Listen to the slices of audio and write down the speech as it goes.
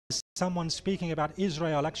someone speaking about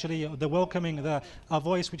Israel, actually the welcoming, a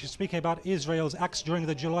voice which is speaking about Israel's acts during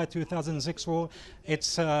the July 2006 war,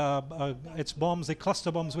 its bombs, the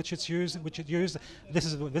cluster bombs which it used.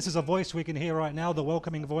 This is a voice we can hear right now, the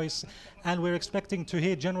welcoming voice, and we're expecting to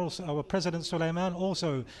hear President Suleiman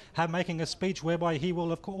also making a speech whereby he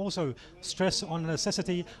will also stress on the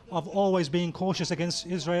necessity of always being cautious against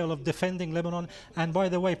Israel, of defending Lebanon. And by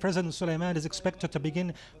the way, President Suleiman is expected to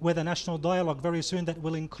begin with a national dialogue very soon that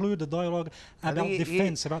will include the dialogue about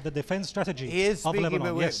defense, about the defense strategy of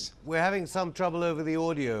Lebanon. Yes, we're having some trouble over the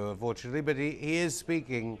audio, unfortunately, but he is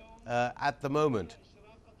speaking at the moment.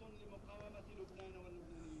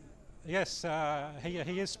 Yes,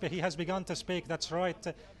 he has begun to speak. That's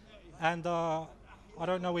right, and I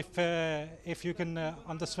don't know if you can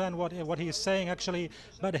understand what he is saying actually,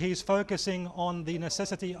 but he's focusing on the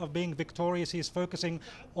necessity of being victorious. He's focusing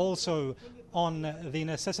also on the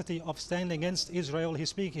necessity of standing against Israel.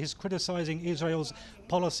 He's criticizing Israel's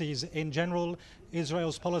policies in general,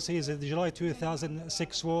 Israel's policies in the July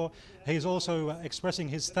 2006 war. He's also expressing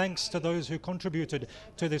his thanks to those who contributed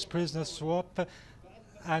to this prisoner swap.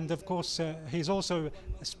 And of course, he's also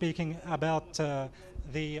speaking about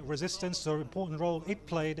the resistance, the important role it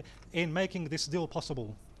played in making this deal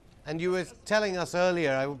possible. And you were telling us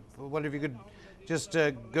earlier, I wonder if you could just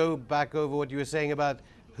go back over what you were saying about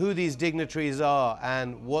who these dignitaries are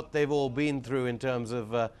and what they've all been through in terms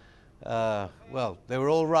of, well, they were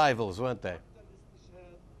all rivals, weren't they?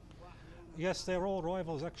 Yes, they're all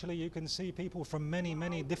rivals. Actually, you can see people from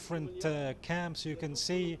many different camps. You can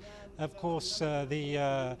see, of course,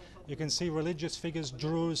 you can see religious figures,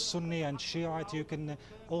 Druze, Sunni, and Shiite. You can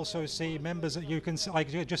also see members. I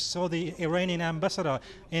just saw the Iranian ambassador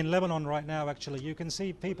in Lebanon right now. Actually, you can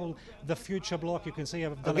see people, the future bloc. You can see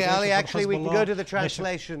a delegation. Okay, Ali. Actually, we can Hezbollah. go to the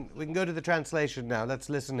translation. We can go to the translation now. Let's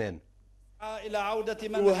listen in.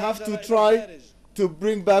 We will have to try to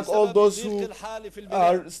bring back all those who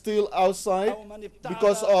are still outside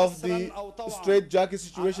because of the straitjacket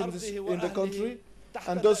situation in the country,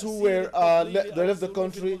 and those who left the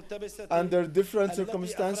country under different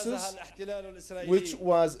circumstances, which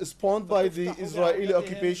was spawned by the Israeli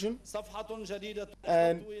occupation,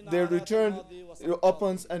 and their return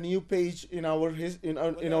opens a new page in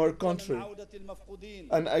our country.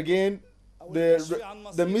 And again,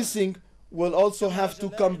 the missing will also have to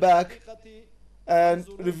come back and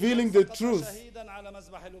revealing the truth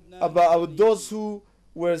about those who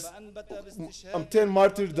were obtained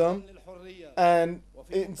martyrdom, and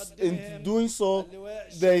in doing so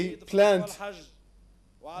they planned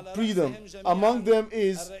freedom. Among them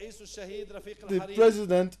is the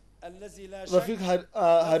President Rafiq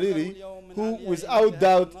Hariri, who without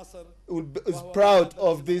doubt is proud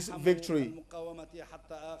of this victory,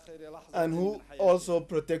 and who also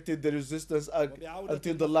protected the resistance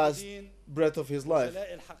until the last breath of his life.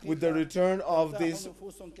 With the return of this,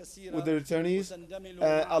 with the returnees,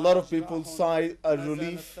 a lot of people sigh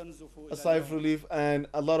a sigh of relief, and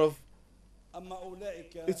a lot of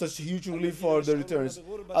it's a huge relief for the returns.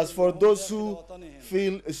 As for those who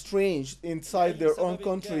feel estranged inside their own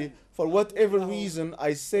country, for whatever reason,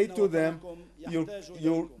 I say to them,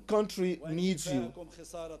 your country needs you.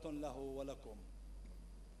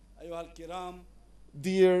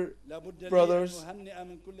 Dear brothers,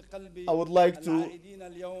 I would like to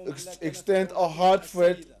extend a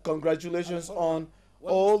heartfelt congratulations on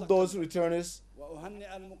all those returnees,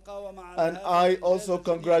 and I also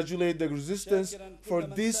congratulate the resistance for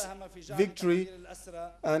this victory,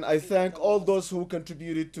 and I thank all those who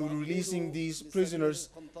contributed to releasing these prisoners.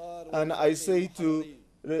 And I say to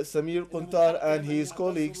Samir Quntar and his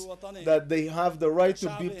colleagues that they have the right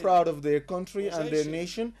to be proud of their country and their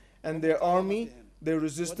nation and their army, their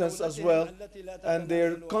resistance as well, and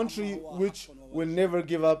their country, which will never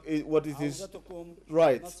give up what it is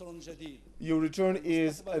right. Your return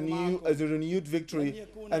is a renewed victory,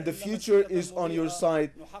 and the future is on your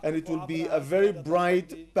side, and it will be a very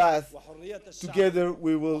bright path. Together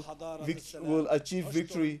we will achieve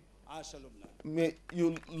victory. May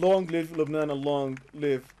you long live Lebanon and long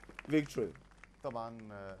live victory. طبعا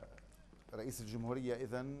رئيس الجمهورية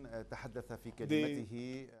إذن تحدث في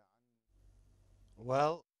كلمته.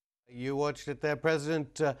 Well, you watched it there.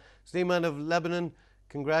 President Suleiman of Lebanon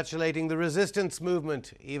congratulating the resistance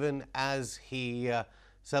movement, even as he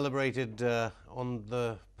celebrated on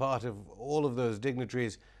the part of all of those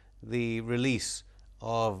dignitaries the release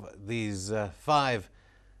of these 5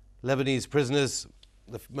 Lebanese prisoners,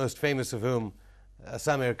 the most famous of whom,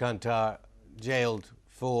 Samir Quntar, jailed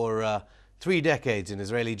for 3 decades in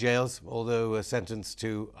Israeli jails, although sentenced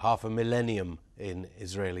to half a millennium in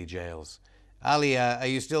Israeli jails. Ali, are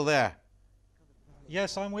you still there?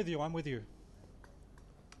 Yes, I'm with you. I'm with you.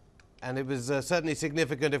 And it was certainly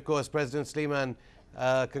significant, of course, President Slimane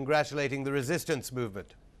congratulating the resistance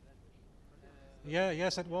movement. Yeah,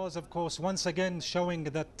 yes, it was, of course, once again showing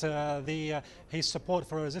that his support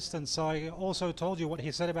for resistance. I also told you what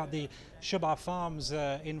he said about the Shubha farms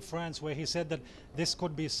in France, where he said that this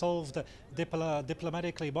could be solved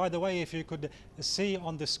diplomatically. By the way, if you could see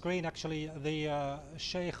on the screen, actually, the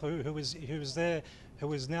sheikh who was there,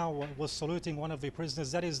 who is now was saluting one of the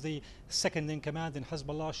prisoners. That is the second in command in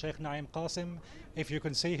Hezbollah, Sheikh Naim Qasim. If you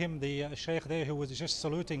can see him, the sheikh there who was just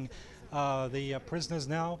saluting the prisoners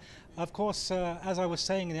now. Of course, as I was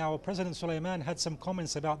saying now, President Suleiman had some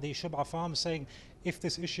comments about the Shubha farm, saying if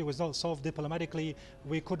this issue was not solved diplomatically,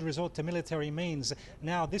 we could resort to military means.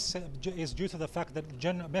 Now, this is due to the fact that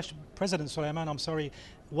President Suleiman,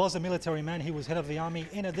 was a military man. He was head of the army,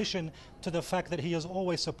 in addition to the fact that he has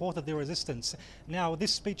always supported the resistance. Now,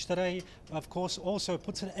 this speech today, of course, also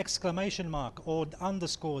puts an exclamation mark or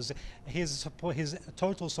underscores his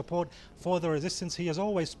total support for the resistance. He has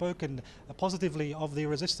always spoken positively of the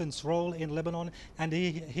resistance role in Lebanon, and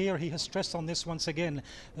here he has stressed on this once again.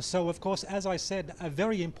 So, of course, as I said, a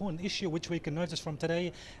very important issue which we can notice from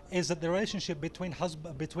today is that the relationship between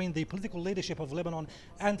the political leadership of Lebanon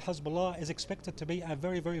and Hezbollah is expected to be a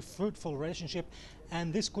very, very fruitful relationship,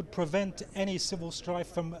 and this could prevent any civil strife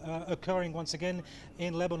from occurring once again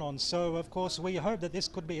in Lebanon. So, of course, we hope that this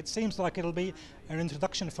could be, it seems like it'll be an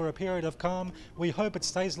introduction for a period of calm. We hope it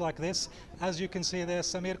stays like this. As you can see there,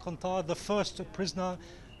 Samir Qantar, the first prisoner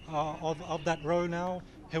of that row now,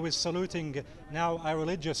 who is saluting now a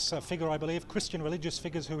religious figure, I believe, Christian religious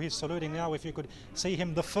figures who he's saluting now. If you could see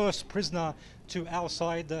him, the first prisoner to our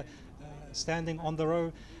side, standing on the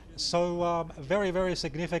row. So very, very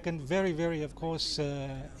significant, very, very, of course,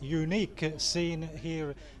 unique scene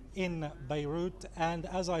here in Beirut. And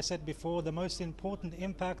as I said before, the most important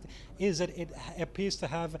impact is that it appears to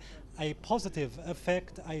have a positive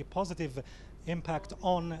effect, a positive impact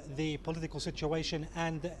on the political situation,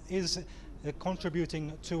 and is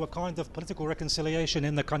contributing to a kind of political reconciliation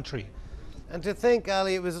in the country. And to think,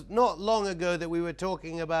 Ali, it was not long ago that we were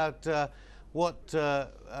talking about what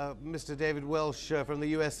Mr. David Welsh from the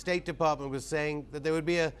US State Department was saying, that there would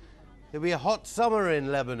be a hot summer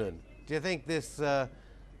in Lebanon. Do you think this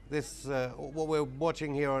what we're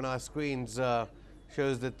watching here on our screens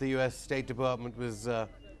shows that the US State Department was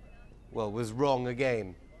was wrong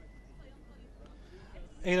again?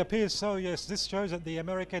 It appears so, yes. This shows that the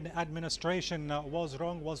American administration was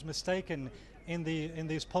wrong, was mistaken in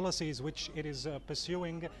these policies which it is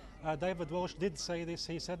pursuing. David Welsh did say this.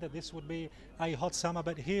 He said that this would be a hot summer,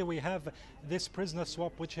 but here we have this prisoner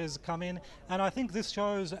swap which has come in, and I think this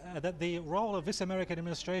shows that the role of this American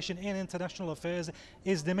administration in international affairs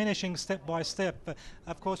is diminishing step by step.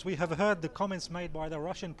 Of course, we have heard the comments made by the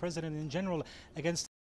Russian president in general against